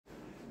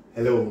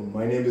Hello,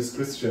 my name is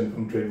Christian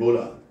from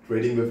TradeVola,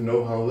 trading with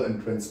know-how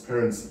and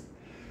transparency.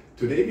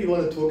 Today we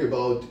want to talk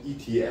about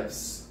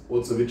ETFs,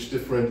 also which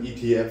different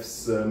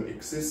ETFs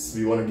exist.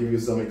 We want to give you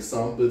some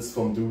examples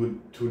from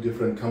two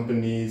different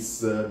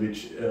companies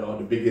which are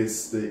the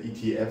biggest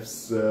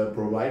ETFs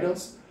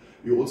providers.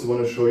 We also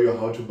want to show you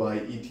how to buy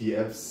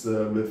ETFs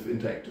with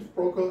Interactive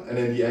Broker, and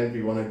in the end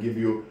we want to give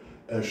you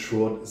a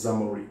short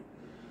summary.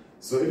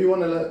 So if you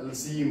want to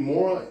see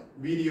more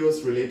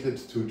videos related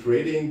to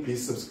trading,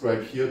 please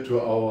subscribe here to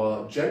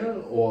our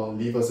channel or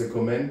leave us a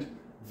comment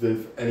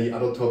with any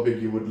other topic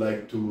you would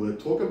like to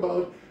talk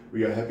about.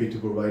 We are happy to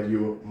provide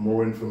you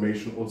more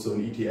information also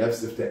on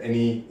ETFs. If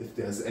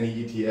there's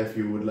any ETF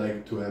you would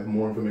like to have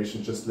more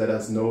information, just let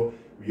us know.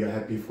 We are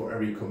happy for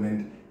every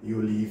comment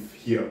you leave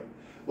here.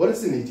 What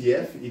is an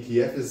ETF?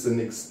 ETF is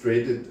an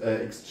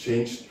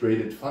exchange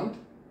traded fund.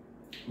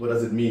 What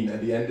does it mean?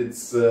 At the end,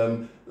 it's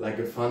like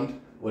a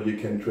fund what you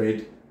can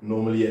trade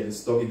normally at a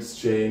stock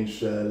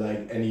exchange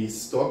like any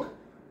stock,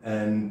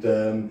 and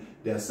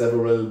there are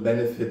several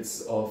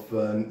benefits of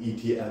an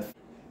ETF.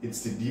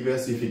 It's the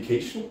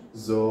diversification,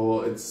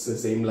 so it's the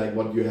same like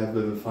what you have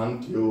with a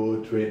fund.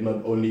 You trade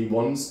not only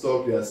one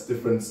stock, there's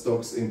different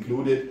stocks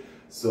included,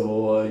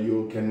 so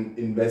you can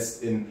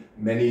invest in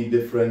many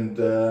different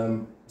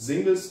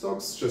single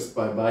stocks just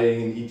by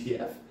buying an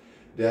ETF.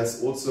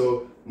 There's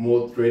also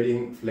more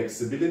trading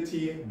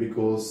flexibility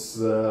because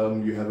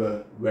you have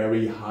a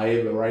very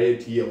high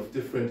variety of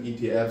different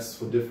ETFs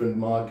for different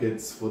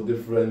markets, for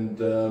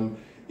different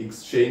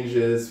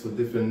exchanges, for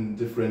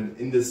different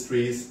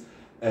industries.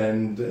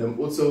 And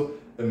also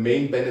a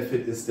main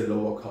benefit is the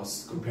lower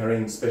cost,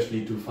 comparing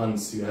especially to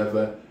funds. You have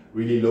a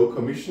really low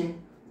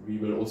commission. We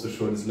will also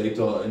show this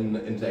later in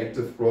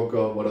Interactive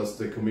Broker. What is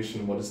the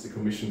commission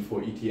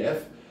for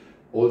ETF?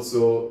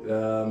 Also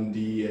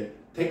the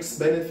tax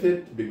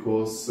benefit,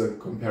 because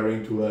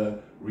comparing to a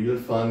real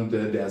fund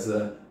there's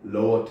a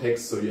lower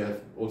tax, so you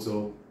have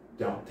also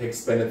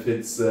tax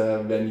benefits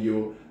when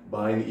you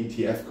buy an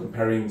ETF,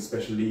 comparing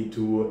especially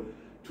to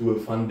a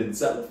fund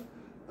itself.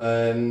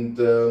 And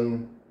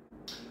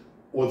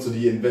also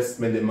the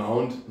investment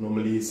amount.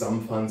 Normally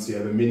some funds you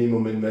have a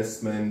minimum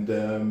investment.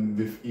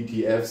 With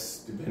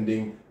ETFs,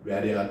 depending where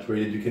they are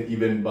traded, you can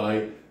even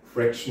buy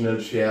fractional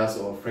shares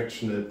or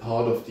fractional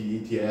part of the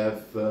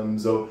ETF.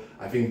 So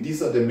I think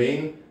these are the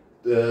main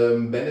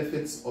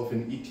benefits of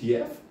an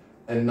ETF.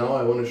 And now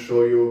I want to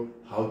show you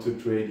how to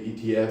trade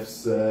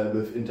ETFs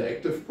with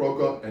Interactive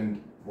Broker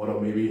and what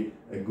are maybe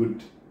a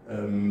good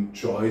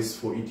choice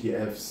for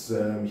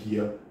ETFs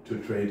here to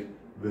trade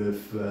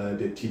with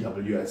the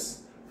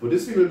TWS. For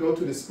this we will go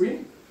to the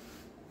screen.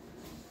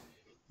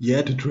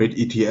 Yeah, to trade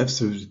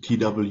ETFs with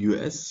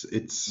TWS,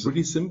 it's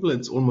pretty simple.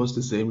 It's almost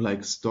the same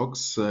like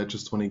stocks. I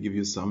just want to give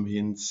you some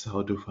hints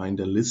how to find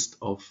a list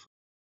of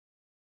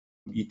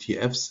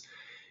ETFs.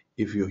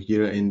 If you're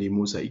here in the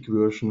Mosaic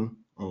version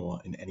or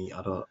in any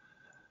other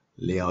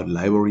layout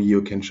library,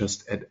 you can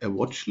just add a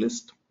watch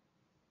list.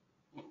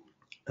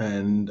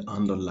 And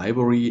under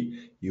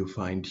library, you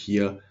find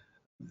here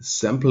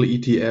sample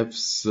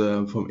ETFs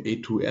from A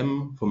to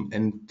M, from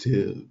N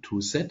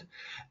to Z.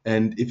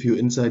 And if you're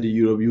inside the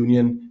Europe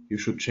Union, you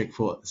should check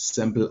for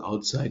sample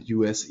outside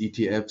US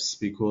ETFs,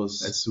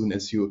 because as soon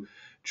as you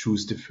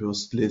choose the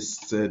first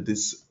list,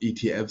 these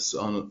ETFs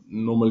are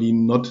normally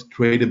not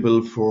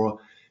tradable for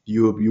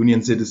Europe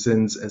Union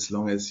citizens as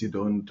long as you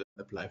don't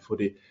apply for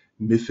the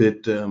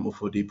MiFID or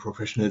for the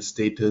professional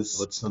status.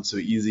 So it's not so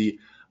easy,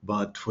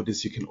 but for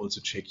this you can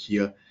also check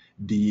here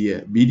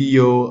the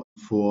video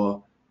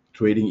for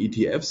trading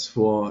ETFs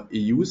for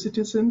EU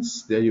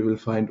citizens. There you will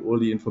find all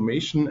the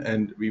information,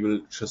 and we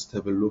will just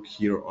have a look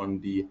here on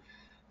the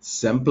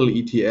sample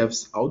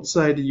ETFs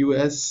outside the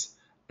US.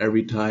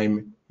 Every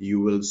time you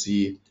will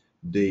see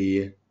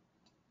the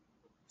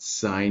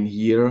sign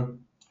here,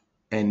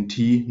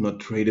 NT, not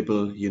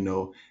tradable. You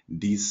know,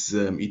 these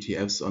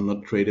ETFs are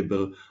not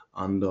tradable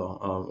under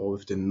or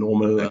with the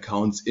normal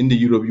accounts in the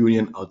Europe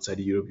Union. Outside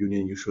the Europe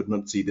Union, you should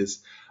not see this.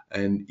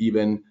 And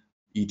even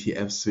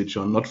ETFs which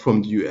are not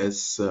from the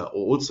US are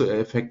also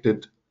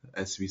affected.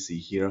 As we see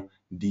here,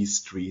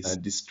 these three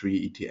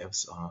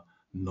ETFs are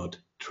not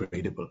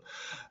tradable.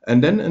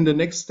 And then in the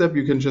next step,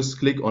 you can just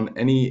click on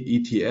any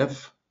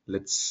ETF.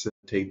 Let's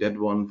take that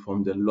one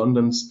from the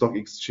London Stock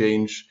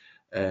Exchange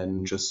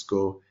and just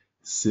go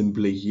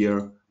simply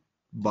here,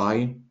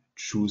 buy,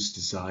 choose the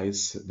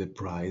size, the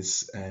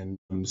price, and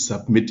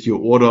submit your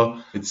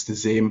order. It's the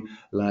same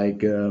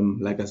like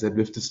I said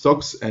with the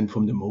stocks, and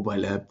from the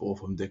mobile app or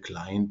from the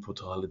client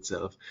portal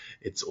itself,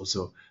 it's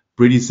also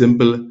pretty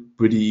simple,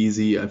 pretty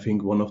easy. I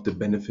think one of the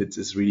benefits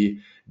is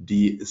really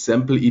the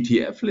sample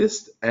ETF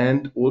list,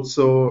 and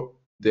also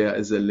there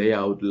is a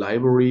layout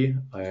library.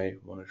 I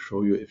want to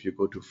show you. If you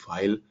go to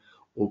File,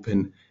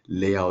 Open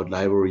Layout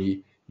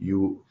Library,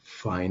 you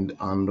find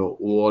under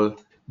all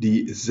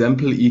the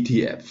sample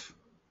ETF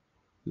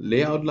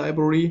layout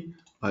library.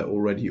 I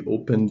already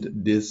opened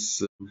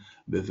this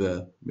with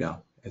a,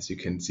 as you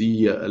can see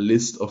here, a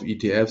list of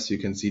ETFs. You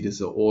can see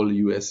these are all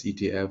US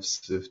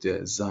ETFs with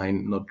their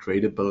sign not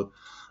tradable.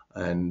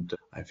 And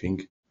I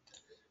think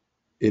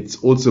it's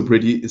also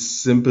pretty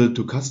simple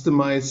to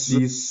customize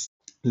these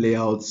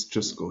layouts.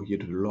 Just go here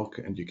to the log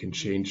and you can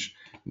change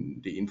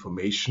the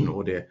information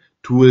or the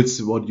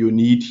tools, what you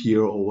need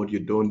here or what you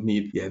don't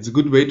need. Yeah, it's a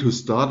good way to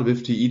start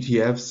with the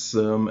ETFs.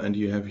 And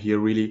you have here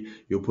really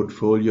your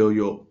portfolio,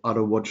 your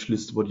other watch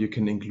list, what you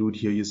can include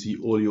here. You see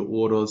all your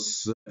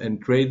orders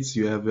and trades.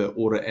 You have an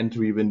order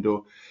entry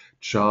window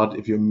chart.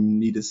 If you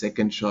need a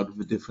second chart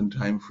with a different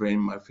time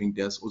frame, I think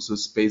there's also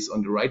space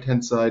on the right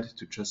hand side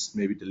to just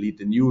maybe delete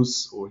the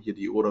news or here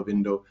the order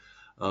window.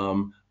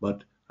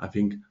 But I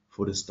think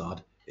for the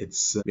start,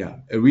 it's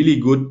a really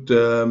good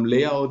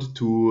layout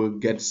to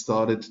get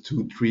started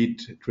to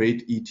trade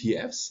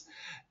ETFs.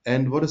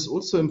 And what is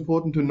also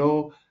important to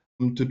know,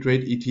 to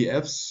trade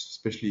ETFs,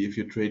 especially if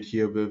you trade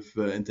here with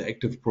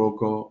Interactive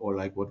Broker or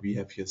like what we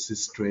have here,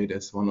 SysTrade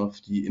as one of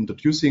the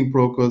introducing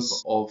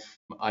brokers of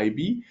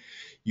IB,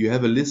 you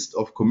have a list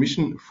of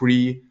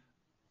commission-free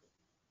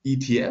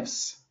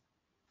ETFs.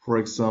 For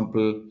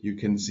example, you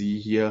can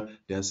see here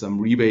there's some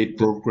rebate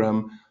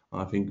program.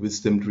 I think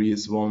Wisdom Tree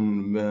is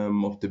one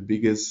of the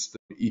biggest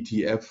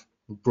ETF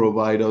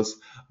providers,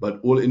 but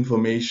all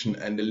information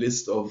and a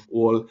list of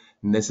all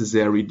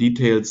necessary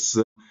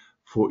details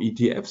for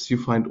ETFs you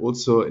find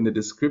also in the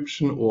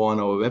description or on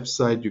our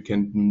website. You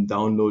can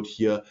download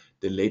here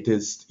the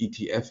latest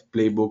ETF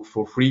playbook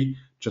for free.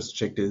 Just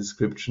check the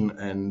description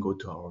and go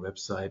to our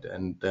website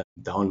and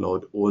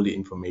download all the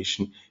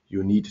information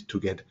you need to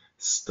get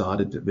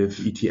started with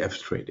ETF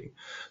trading.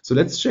 So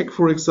let's check,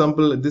 for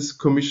example, this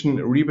commission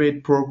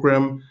rebate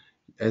program.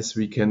 As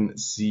we can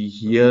see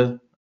here,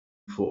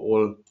 for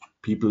all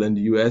people in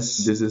the US,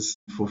 this is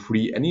for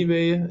free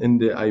anyway in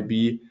the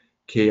IB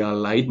KR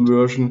Lite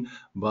version,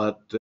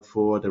 but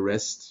for the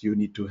rest, you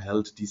need to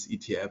hold these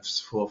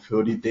ETFs for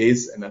 30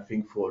 days. And I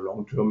think for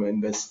long-term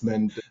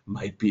investment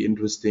might be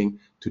interesting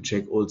to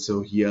check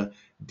also here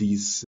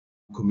these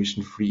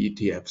commission-free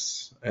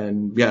ETFs.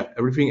 And yeah,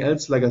 everything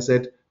else, like I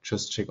said,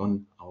 just check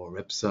on our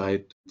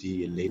website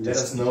the latest. Let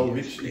us know ETF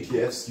which playbook.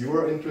 ETFs you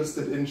are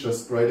interested in.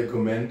 Just write a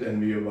comment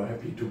and we are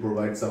happy to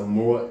provide some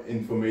more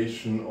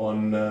information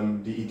on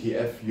the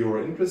ETF you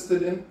are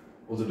interested in.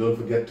 Also, don't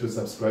forget to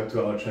subscribe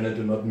to our channel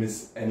to not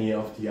miss any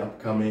of the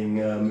upcoming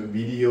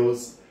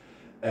videos.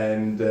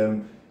 And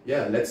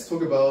yeah, let's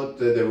talk about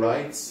the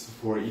rights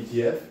for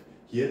ETF.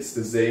 Here it's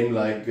the same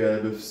like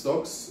with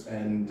stocks,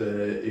 and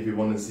if you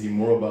want to see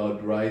more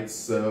about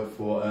rights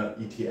for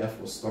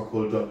ETF or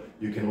stockholder,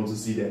 you can also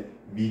see the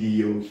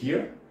video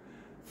here.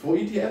 For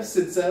ETFs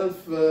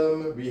itself,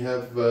 we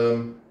have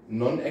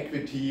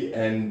non-equity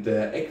and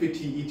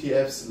equity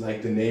ETFs.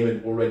 Like the name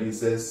it already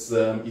says,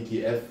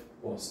 ETF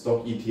or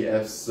stock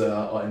ETFs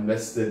are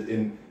invested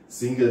in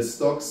single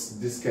stocks.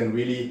 This can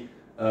really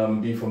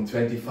be from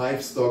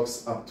 25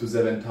 stocks up to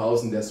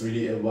 7,000. There's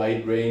really a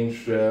wide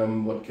range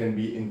what can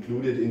be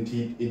included in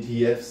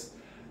ETFs.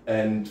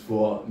 And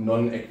for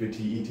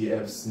non-equity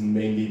ETFs,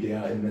 mainly they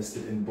are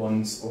invested in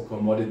bonds or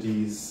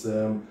commodities.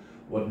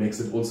 What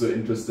makes it also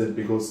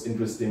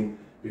interesting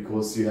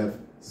because you have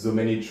so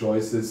many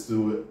choices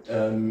to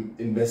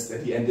invest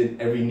at the end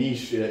in every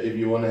niche. If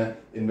you want to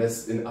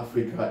invest in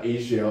Africa,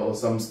 Asia, or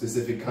some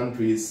specific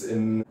countries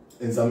in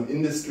some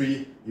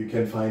industry, you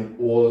can find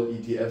all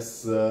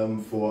ETFs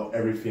for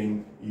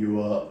everything you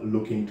are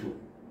looking to.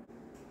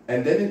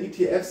 And then in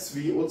ETFs,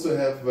 we also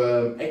have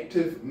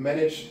active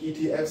managed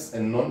ETFs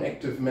and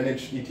non-active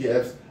managed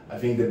ETFs. I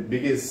think the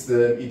biggest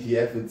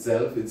ETF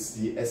itself, it's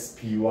the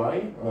SPY.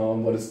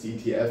 What is the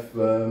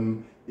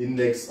ETF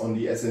index on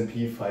the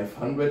S&P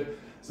 500?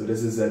 So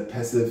this is a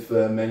passive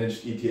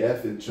managed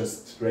ETF. It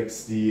just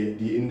tracks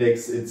the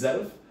index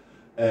itself,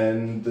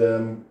 and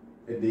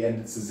at the end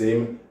it's the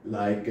same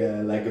like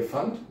a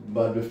fund,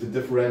 but with the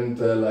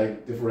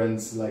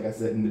difference, like I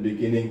said in the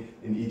beginning,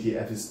 an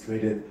ETF is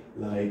traded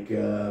like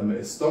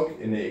a stock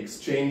in an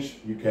exchange.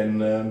 You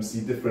can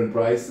see different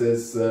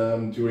prices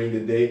during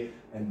the day,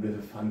 and with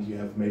a fund you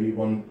have maybe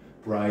one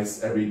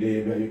price every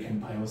day where you can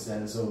buy or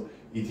sell. So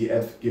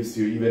ETF gives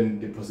you even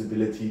the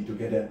possibility to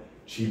get a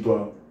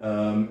cheaper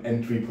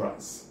entry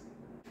price.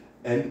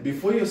 And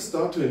before you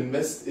start to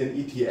invest in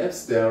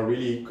ETFs, there are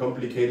really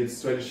complicated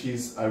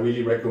strategies. I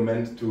really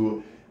recommend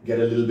to get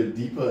a little bit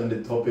deeper in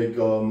the topic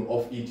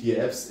of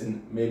ETFs,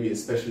 and maybe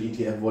especially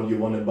ETF what you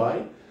want to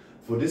buy.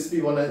 For this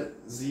we want to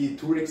see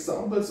two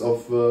examples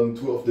of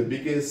two of the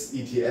biggest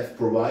ETF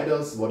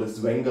providers. What is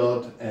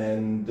Vanguard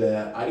and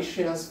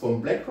iShares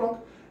from BlackRock.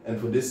 And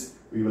for this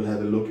we will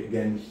have a look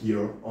again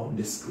here on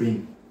the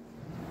screen.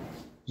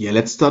 Yeah,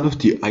 let's start with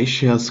the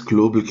iShares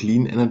Global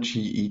Clean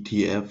Energy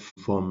ETF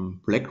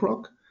from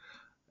BlackRock.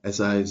 As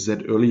I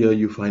said earlier,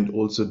 you find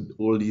also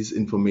all these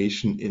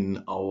information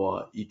in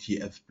our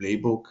ETF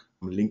playbook,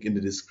 link in the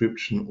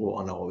description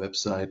or on our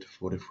website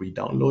for the free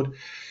download.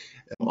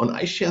 On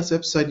iShares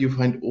website, you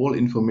find all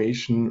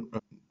information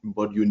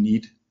what you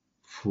need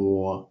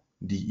for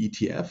the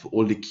ETF,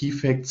 all the key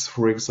facts,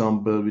 for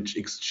example, which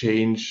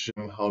exchange,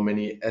 how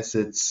many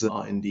assets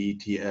are in the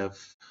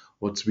ETF.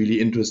 What's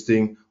really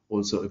interesting,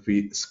 also if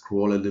we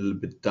scroll a little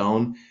bit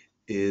down,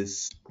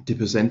 is the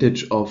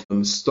percentage of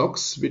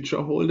stocks which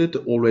are holded,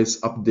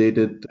 always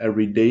updated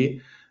every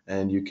day.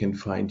 And you can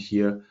find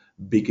here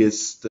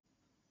biggest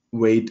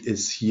weight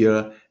is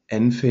here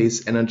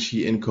Enphase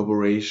Energy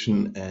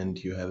Incorporation, and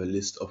you have a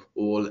list of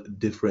all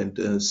different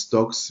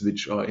stocks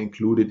which are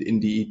included in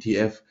the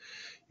ETF.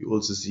 You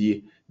also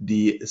see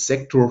the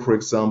sector, for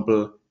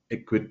example,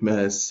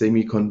 equipment,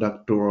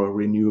 semiconductor,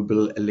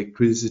 renewable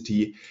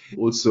electricity,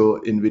 also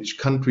in which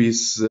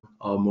countries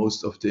are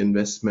most of the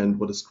investment.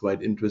 What is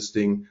quite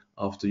interesting,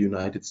 after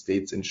United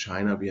States and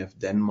China, we have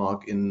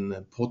Denmark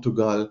in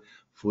Portugal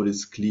for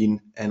this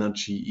clean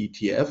energy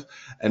ETF.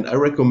 And I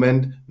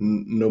recommend,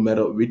 no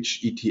matter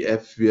which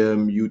ETF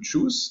you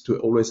choose, to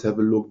always have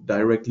a look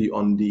directly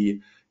on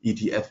the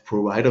ETF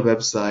provider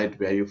website,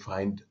 where you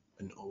find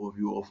an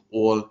overview of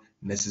all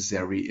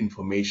necessary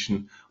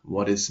information,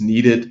 what is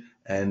needed.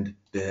 And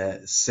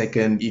the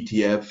second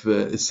ETF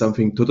is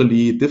something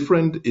totally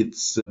different.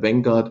 It's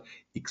Vanguard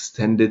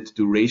Extended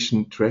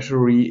Duration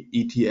Treasury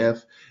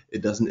ETF.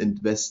 It doesn't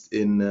invest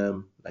in,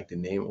 like the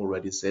name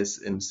already says,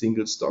 in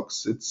single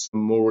stocks. It's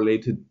more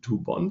related to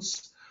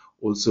bonds.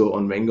 Also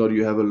on Vanguard,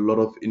 you have a lot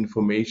of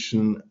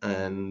information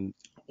and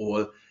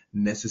all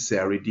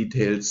necessary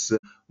details,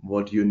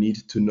 what you need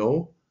to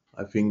know.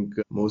 I think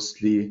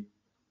mostly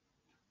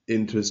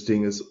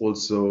interesting is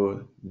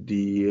also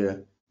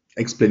the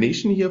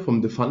explanation here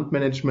from the fund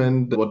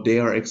management, what they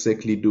are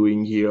exactly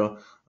doing here.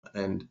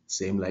 And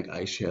same like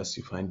iShares,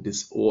 you find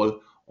this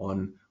all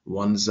on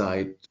one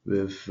side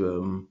with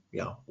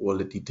all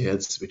the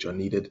details which are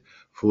needed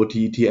for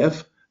the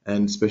ETF.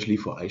 And especially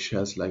for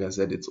iShares, like I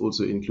said, it's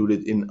also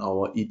included in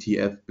our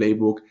ETF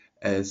playbook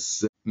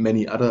as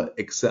many other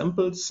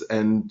examples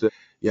and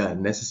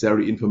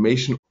necessary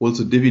information.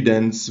 Also,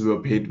 dividends were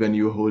paid when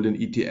you hold an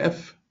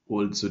ETF.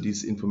 Also,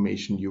 this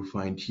information you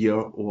find here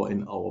or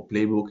in our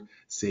playbook.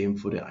 Same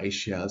for the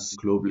iShares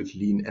Global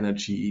Clean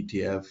Energy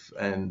ETF.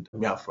 And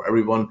for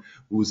everyone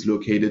who is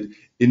located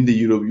in the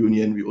Europe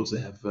Union, we also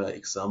have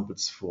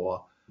examples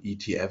for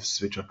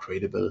ETFs which are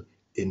tradable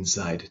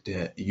inside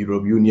the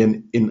Europe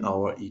Union in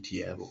our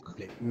ETF book.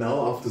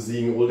 Now, after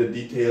seeing all the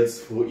details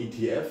for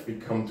ETF, we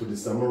come to the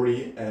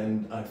summary,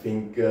 and I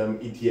think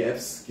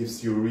ETFs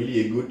gives you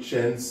really a good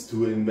chance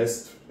to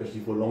invest,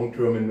 especially for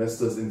long-term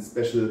investors, in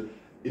special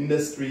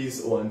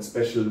industries or in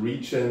special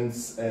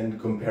regions. And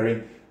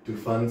comparing to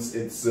funds,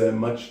 it's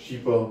much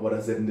cheaper, what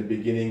I said in the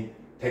beginning,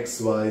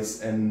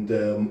 tax-wise and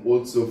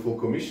also for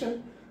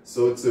commission.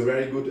 So it's a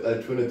very good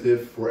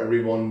alternative for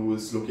everyone who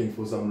is looking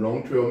for some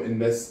long-term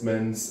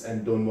investments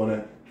and don't want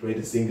to trade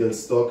a single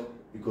stock,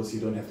 because you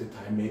don't have the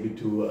time maybe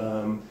to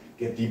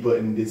get deeper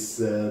in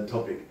this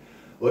topic.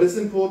 What is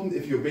important,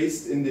 if you're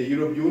based in the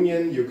Europe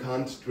Union, you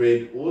can't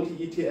trade all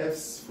the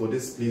ETFs. For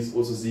this, please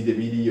also see the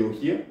video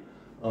here,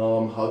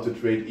 how to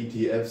trade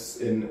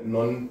ETFs in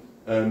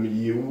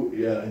non-EU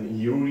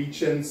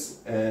regions.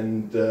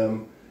 And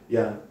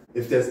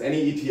if there's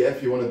any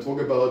ETF you want to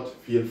talk about,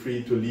 feel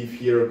free to leave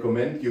here a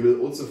comment. You will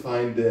also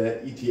find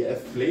the ETF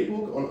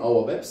playbook on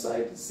our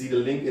website. See the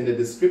link in the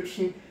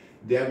description.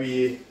 There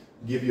we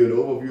give you an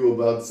overview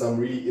about some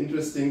really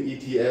interesting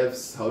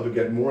ETFs, how to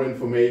get more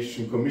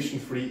information,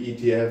 commission-free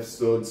ETFs.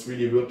 So it's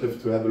really worth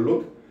it to have a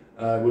look.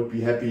 I would be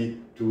happy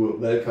to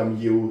welcome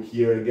you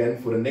here again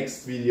for the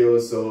next video.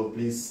 So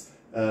please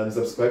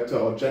subscribe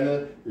to our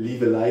channel,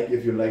 leave a like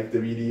if you liked the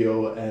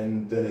video,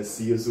 and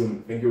see you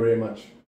soon. Thank you very much.